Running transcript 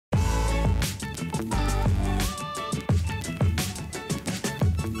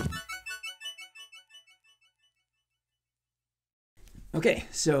Okay,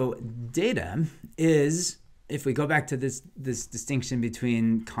 so data is, if we go back to this distinction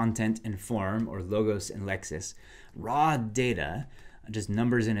between content and form, or logos and lexis, raw data, just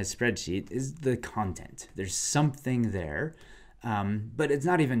numbers in a spreadsheet, is the content. There's something there, but it's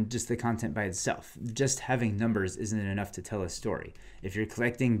not even just the content by itself. Just having numbers isn't enough to tell a story. If you're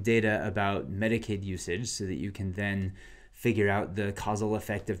collecting data about Medicaid usage so that you can then figure out the causal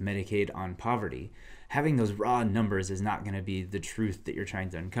effect of Medicaid on poverty, having those raw numbers is not going to be the truth that you're trying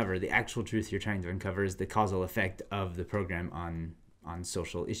to uncover. The actual truth you're trying to uncover is the causal effect of the program on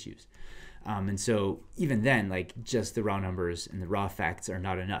social issues. And so even then, like, just the raw numbers and the raw facts are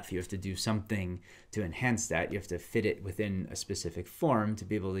not enough. You have to do something to enhance that. You have to fit it within a specific form to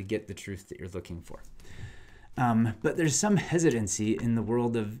be able to get the truth that you're looking for. But there's some hesitancy in the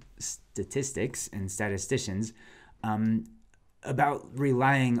world of statistics and statisticians about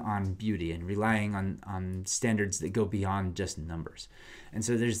relying on beauty and relying on standards that go beyond just numbers. And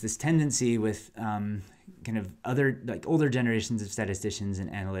so there's this tendency with kind of other, like, older generations of statisticians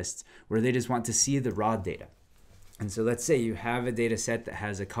and analysts where they just want to see the raw data. And so let's say you have a data set that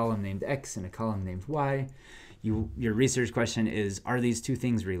has a column named X and a column named Y. Your research question is, are these two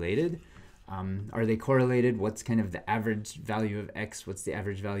things related? Are they correlated? What's kind of the average value of X? What's the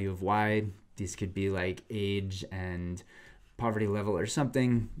average value of Y? These could be like age and poverty level or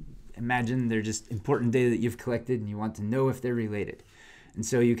something. Imagine they're just important data that you've collected and you want to know if they're related. And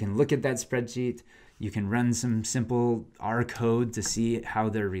so you can look at that spreadsheet, you can run some simple R code to see how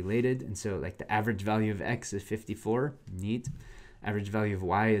they're related. And so, like, the average value of X is 54, neat. Average value of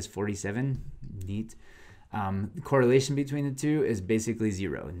Y is 47, neat. The correlation between the two is basically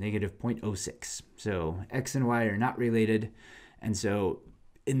zero, negative 0.06. So X and Y are not related. And so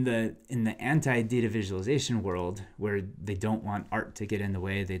in the anti-data visualization world, where they don't want art to get in the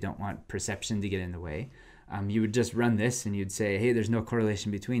way, they don't want perception to get in the way, you would just run this and you'd say, hey, there's no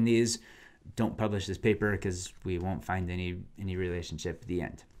correlation between these. Don't publish this paper because we won't find any relationship at the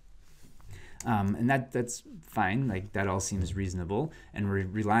end. And that's fine. Like, that all seems reasonable. And we're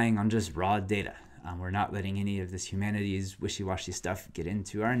relying on just raw data. We're not letting any of this humanities wishy-washy stuff get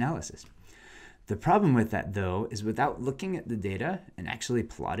into our analysis. The problem with that, though, is without looking at the data and actually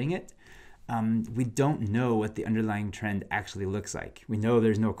plotting it, we don't know what the underlying trend actually looks like. We know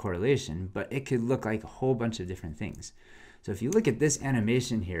there's no correlation, but it could look like a whole bunch of different things. So if you look at this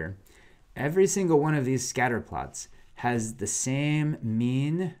animation here, every single one of these scatter plots has the same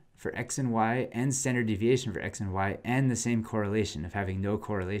mean for X and Y and standard deviation for X and Y and the same correlation of having no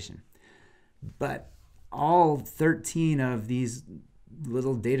correlation. But all 13 of these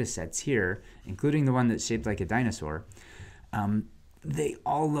little data sets here, including the one that's shaped like a dinosaur, they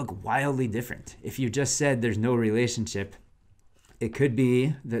all look wildly different. If you just said there's no relationship, it could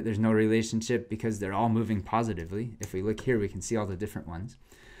be that there's no relationship because they're all moving positively. If we look here, we can see all the different ones.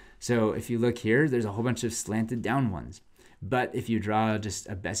 So if you look here, there's a whole bunch of slanted down ones. But if you draw just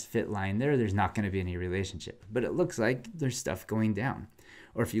a best fit line there, there's not going to be any relationship. But it looks like there's stuff going down.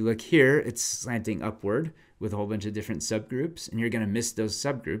 Or if you look here, it's slanting upward with a whole bunch of different subgroups, and you're going to miss those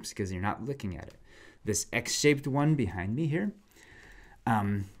subgroups because you're not looking at it. This X-shaped one behind me here,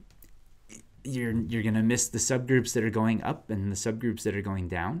 you're going to miss the subgroups that are going up and the subgroups that are going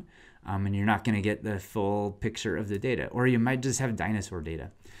down, and you're not going to get the full picture of the data. Or you might just have dinosaur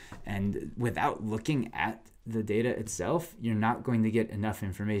data. And without looking at the data itself, you're not going to get enough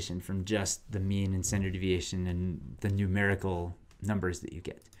information from just the mean and standard deviation and the numerical numbers that you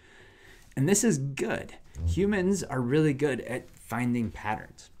get. And this is good. Humans are really good at finding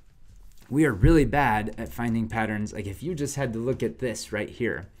patterns. We are really bad at finding patterns. Like, if you just had to look at this right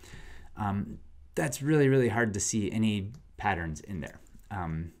here, that's really, really hard to see any patterns in there.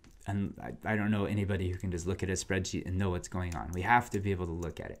 And I don't know anybody who can just look at a spreadsheet and know what's going on. We have to be able to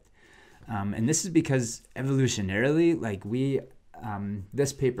look at it. And this is because evolutionarily, like,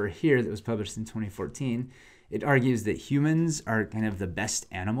 this paper here that was published in 2014, it argues that humans are kind of the best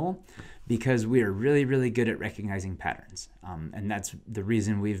animal because we are really, really good at recognizing patterns. And that's the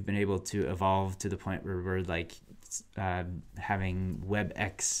reason we've been able to evolve to the point where we're like having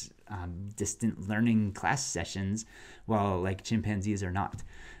WebEx distant learning class sessions while, like, chimpanzees are not.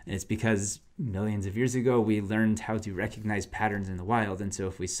 And it's because millions of years ago we learned how to recognize patterns in the wild. And so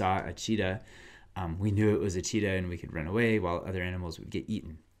if we saw a cheetah, we knew it was a cheetah and we could run away while other animals would get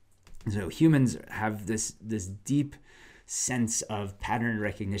eaten. So humans have this deep sense of pattern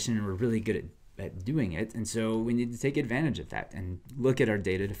recognition, and we're really good at doing it. And so we need to take advantage of that and look at our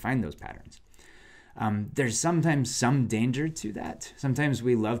data to find those patterns. There's sometimes some danger to that. Sometimes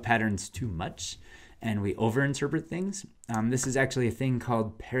we love patterns too much and we overinterpret things. This is actually a thing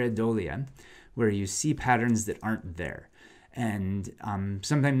called pareidolia, where you see patterns that aren't there. And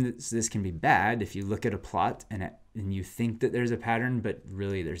sometimes this can be bad if you look at a plot and you think that there's a pattern, but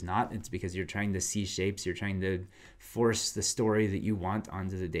really there's not. It's because you're trying to see shapes. You're trying to force the story that you want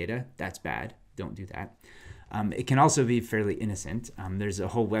onto the data. That's bad. Don't do that. It can also be fairly innocent. There's a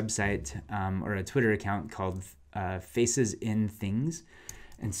whole website or a Twitter account called Faces in Things.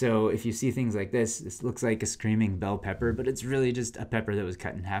 And so if you see things like this looks like a screaming bell pepper, but it's really just a pepper that was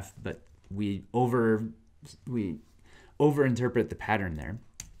cut in half, but we overinterpret the pattern there.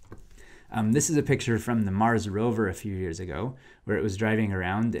 This is a picture from the Mars rover a few years ago where it was driving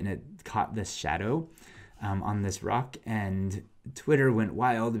around and it caught this shadow on this rock, and Twitter went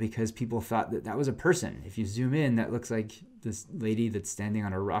wild because people thought that that was a person. If you zoom in, that looks like this lady that's standing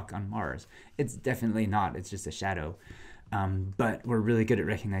on a rock on Mars. It's definitely not. It's just a shadow. But we're really good at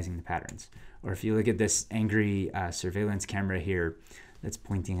recognizing the patterns. Or if you look at this angry surveillance camera here that's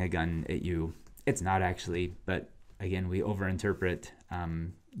pointing a gun at you, it's not actually, but again, we overinterpret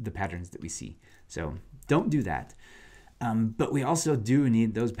the patterns that we see. So don't do that. But we also do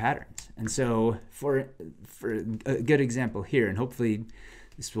need those patterns. And so for a good example here, and hopefully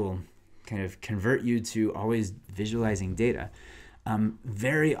this will kind of convert you to always visualizing data,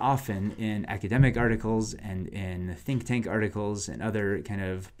 very often in academic articles and in think tank articles and other kind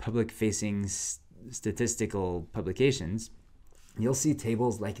of public-facing statistical publications, you'll see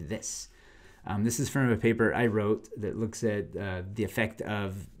tables like this. This is from a paper I wrote that looks at the effect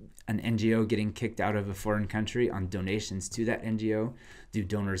of an NGO getting kicked out of a foreign country on donations to that NGO. Do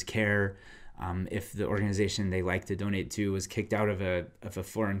donors care if the organization they like to donate to was kicked out of a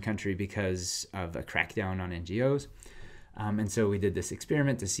foreign country because of a crackdown on NGOs? And so we did this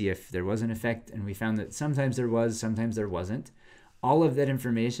experiment to see if there was an effect, and we found that sometimes there was, sometimes there wasn't. All of that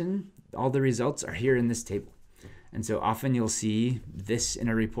information, all the results are here in this table. And so often you'll see this in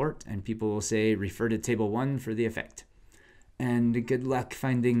a report and people will say, refer to table 1 for the effect. And good luck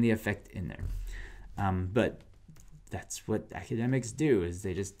finding the effect in there. But that's what academics do, is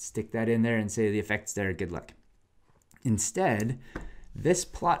they just stick that in there and say the effect's there, good luck. Instead, this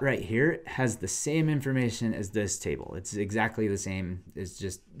plot right here has the same information as this table. It's exactly the same. It's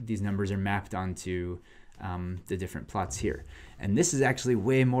just these numbers are mapped onto the different plots here. And this is actually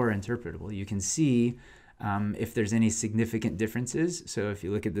way more interpretable. You can see if there's any significant differences. So if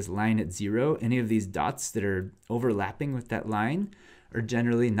you look at this line at 0, any of these dots that are overlapping with that line are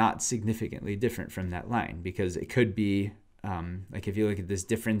generally not significantly different from that line, because it could be, like if you look at this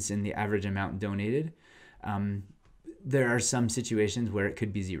difference in the average amount donated, there are some situations where it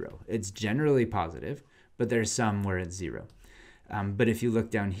could be 0. It's generally positive, but there's some where it's 0. But if you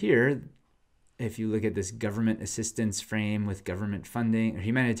look down here, if you look at this government assistance frame with government funding, or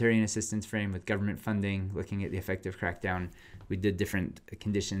humanitarian assistance frame with government funding, looking at the effect of crackdown, we did different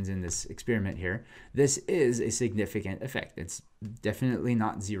conditions in this experiment here. This is a significant effect. It's definitely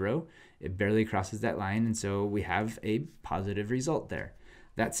not 0. It barely crosses that line, and so we have a positive result there.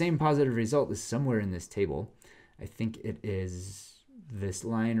 That same positive result is somewhere in this table. I think it is this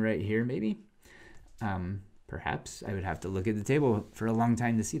line right here, maybe. Perhaps. I would have to look at the table for a long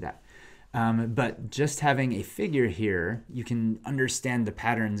time to see that. But just having a figure here, you can understand the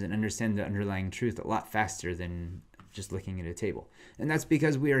patterns and understand the underlying truth a lot faster than just looking at a table. And that's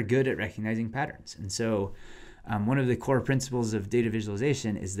because we are good at recognizing patterns. And so one of the core principles of data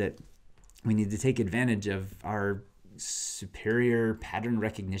visualization is that we need to take advantage of our superior pattern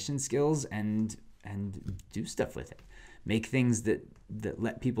recognition skills and do stuff with it. Make things that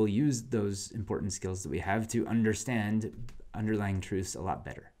let people use those important skills that we have to understand underlying truths a lot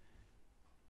better.